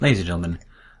Ladies and gentlemen,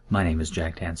 my name is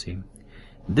JackTancey.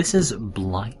 This is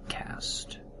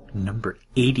Blindcast, number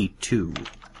 82.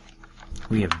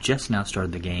 We have just now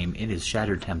started the game. It is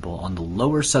Shattered Temple on the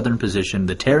lower southern position,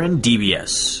 the Terran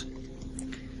DBS.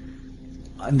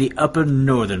 On the upper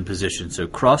northern position, so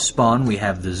cross-spawn, we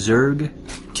have the Zerg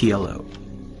TLO.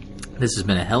 This has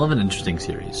been a hell of an interesting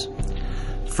series.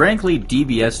 Frankly,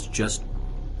 DBS just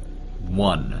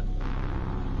won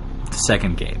the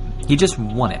second game. He just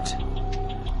won it.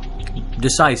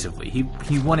 Decisively.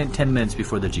 He won it 10 minutes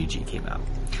before the GG came out.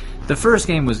 The first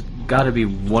game was gotta be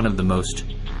one of the most,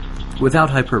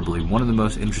 without hyperbole, one of the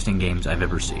most interesting games I've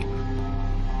ever seen.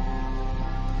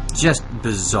 Just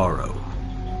bizarro.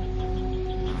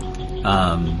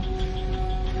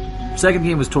 Second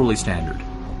game was totally standard.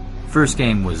 First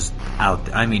game was out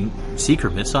there. I mean,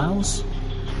 Seeker missiles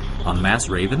on mass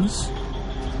ravens?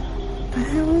 What the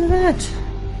hell was that?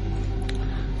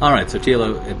 Alright, so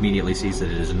TLO immediately sees that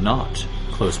it is not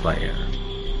close by air.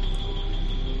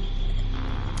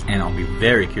 And I'll be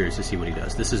very curious to see what he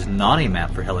does. This is not a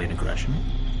map for Hellion aggression.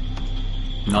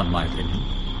 Not in my opinion.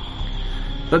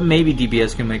 But maybe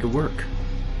DBS can make it work.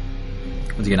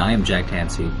 Once again, I am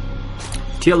JackTancey.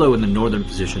 TLO in the northern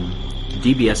position,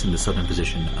 DBS in the southern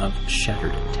position of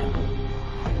Shattered Temple.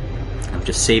 I'm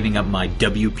just saving up my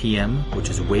WPM, which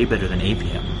is way better than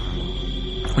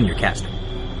APM when you're casting.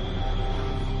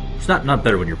 It's not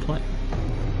better when you're playing.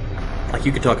 Like,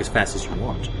 you can talk as fast as you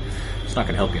want. It's not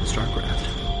going to help you in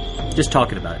StarCraft. Just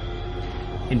talking about it.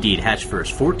 Indeed, hatch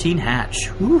first. 14 hatch.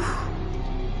 Whew.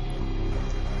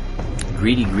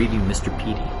 Greedy Mr.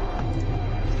 Petey.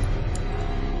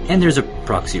 And there's a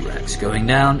proxy Rex going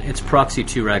down. It's proxy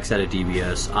 2 Rex out of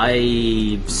DBS.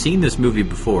 I've seen this movie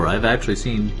before. I've actually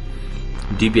seen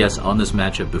DBS on this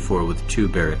matchup before with 2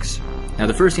 barracks. Now,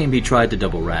 the first game he tried to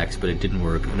double racks, but it didn't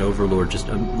work. An Overlord just,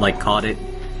 caught it,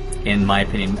 in my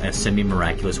opinion, a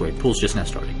semi-miraculous way. Pool's just now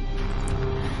starting.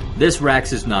 This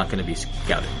Rax is not going to be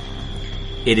scouted.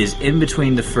 It is in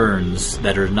between the ferns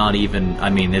that are not even,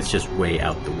 it's just way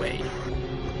out the way.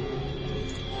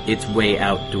 It's way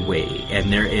out the way.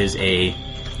 And there is a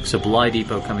supply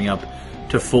depot coming up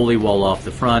to fully wall off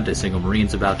the front. A single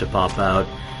Marine's about to pop out.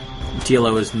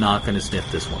 TLO is not going to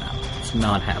sniff this one out. It's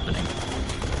not happening.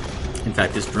 In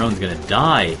fact, this drone's going to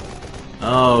die.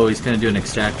 Oh, he's going to do an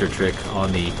extractor trick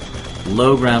on the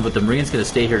low ground, but the Marine's going to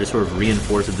stay here to sort of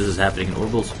reinforce that this is happening. An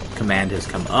orbital command has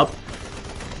come up.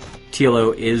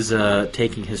 TLO is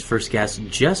taking his first gas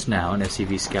just now, and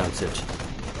SCV scouts it.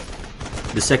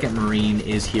 The second Marine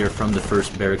is here from the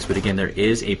first barracks, but again, there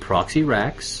is a proxy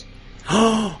Rax.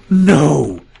 Oh,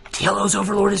 no! TLO's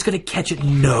Overlord is going to catch it.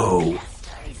 No!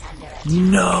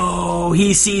 No!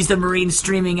 He sees the Marine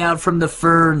streaming out from the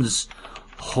ferns.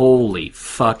 Holy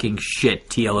fucking shit,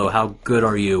 TLO, how good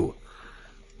are you?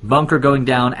 Bunker going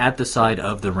down at the side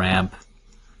of the ramp.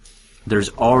 There's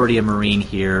already a Marine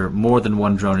here. More than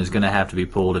one drone is going to have to be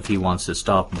pulled if he wants to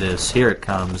stop this. Here it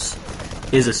comes.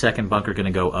 Is a second bunker going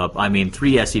to go up? 5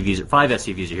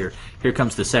 SCVs are here. Here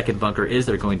comes the second bunker. Is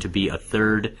there going to be a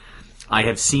third? I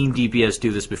have seen DBS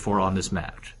do this before on this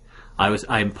match.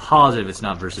 I'm positive it's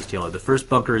not versus TLO. The first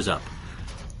bunker is up.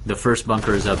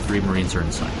 3 Marines are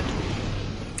inside it.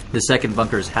 The second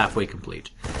bunker is halfway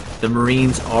complete. The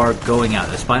Marines are going out.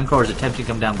 The Spine Crawler is attempting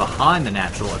to come down behind the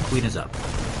natural. A Queen is up.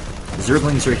 The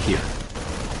Zerglings are here.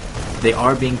 They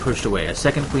are being pushed away. A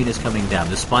second Queen is coming down.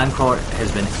 The Spine Crawler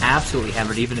has been absolutely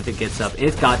hammered. Even if it gets up,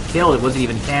 it got killed. It wasn't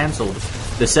even cancelled.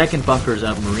 The second bunker is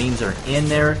up. Marines are in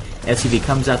there. SCV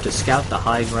comes out to scout the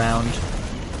high ground.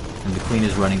 And the Queen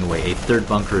is running away. A third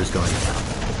bunker is going down.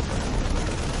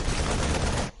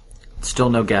 Still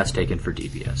no gas taken for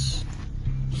DBS.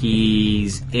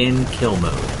 He's in kill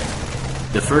mode.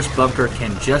 The first bunker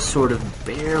can just sort of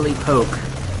barely poke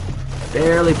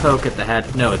at the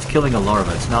hatch. No, it's killing a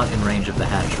larva. It's not in range of the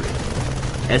hatchery.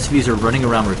 SVs are running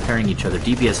around repairing each other.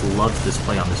 DBS loves this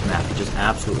play on this map. He just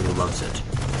absolutely loves it.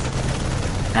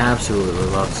 Absolutely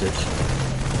loves it.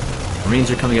 Marines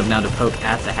are coming up now to poke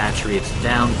at the hatchery. It's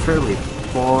down fairly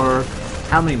far.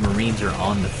 How many Marines are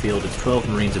on the field? It's 12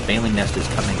 Marines. A Baneling Nest is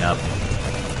coming up.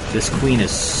 This Queen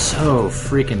is so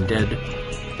freaking dead.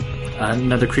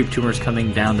 Another Creep Tumor is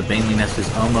coming down. The Baneling Nest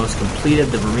is almost completed.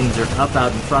 The Marines are up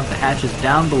out in front. The hatch is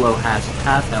down below half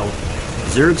health.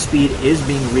 Zerg speed is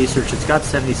being researched. It's got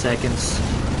 70 seconds.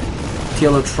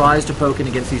 TLO tries to poke in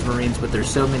against these Marines, but there's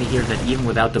so many here that even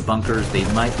without the bunkers, they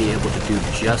might be able to do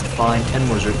just fine. 10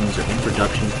 more Zerglings are in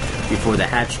production before the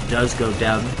hatch does go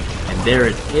down. And there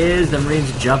it is. The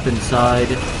Marines jump inside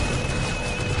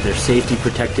their safety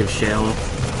protective shell.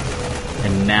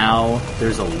 And now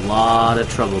there's a lot of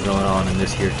trouble going on in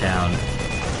this here town.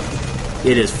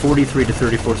 It is 43 to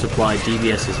 34 supply.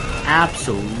 DBS is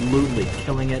absolutely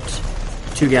killing it.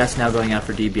 2 gas now going out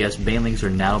for DBS. Banelings are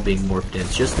now being morphed in.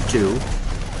 It's just the 2.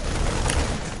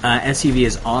 SCV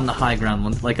is on the high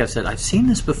ground. Like I've said, I've seen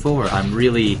this before. I'm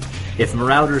really... If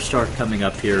Marauders start coming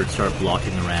up here and start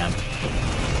blocking the ramp,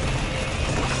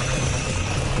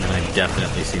 then I've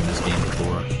definitely seen this game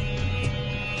before.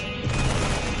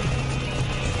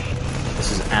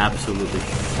 This is absolutely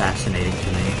fascinating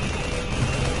to me.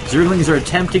 Zerglings are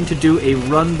attempting to do a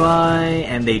run-by,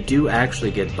 and they do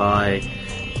actually get by.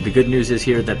 The good news is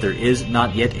here that there is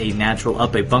not yet a natural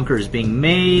up. A bunker is being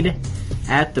made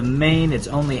at the main. It's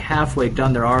only halfway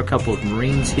done. There are a couple of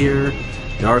Marines here.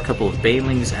 There are a couple of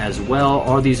Banelings as well.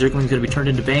 Are these Zerglings going to be turned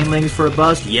into Banelings for a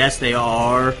bust? Yes, they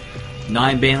are.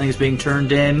 9 Banelings being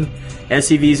turned in.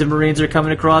 SCVs and Marines are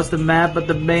coming across the map, but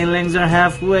the Banelings are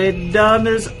halfway done.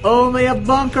 There's only a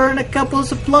bunker and a couple of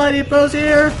supply depots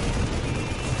here.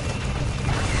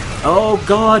 Oh,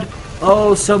 God.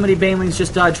 Oh, so many Banelings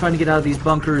just died trying to get out of these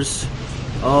bunkers.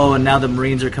 Oh, and now the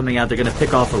Marines are coming out. They're going to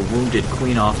pick off a wounded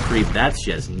Queen off creep. That's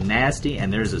just nasty.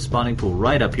 And there's a spawning pool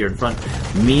right up here in front.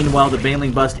 Meanwhile, the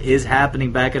Baneling bust is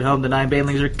happening back at home. The 9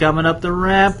 Banelings are coming up the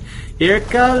ramp. Here it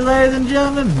comes, ladies and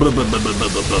gentlemen.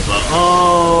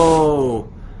 Oh!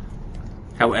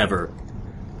 However,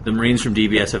 the Marines from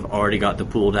DBS have already got the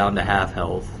pool down to half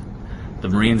health. The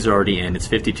Marines are already in. It's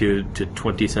 52 to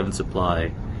 27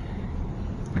 supply.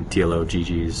 And TLO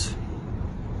GG's.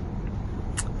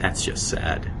 That's just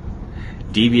sad.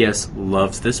 DBS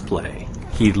loves this play.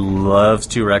 He loves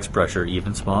 2x pressure,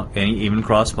 even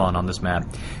cross spawn on this map.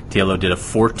 TLO did a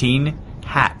 14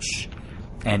 hatch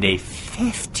and a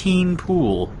 15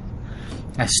 pool.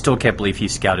 I still can't believe he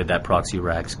scouted that proxy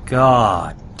Rax.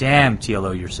 God damn,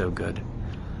 TLO, you're so good.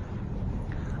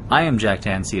 I am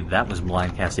JackTancey. That was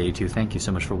Blindcast 82. Thank you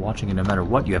so much for watching, and no matter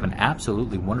what, you have an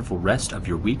absolutely wonderful rest of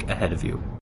your week ahead of you.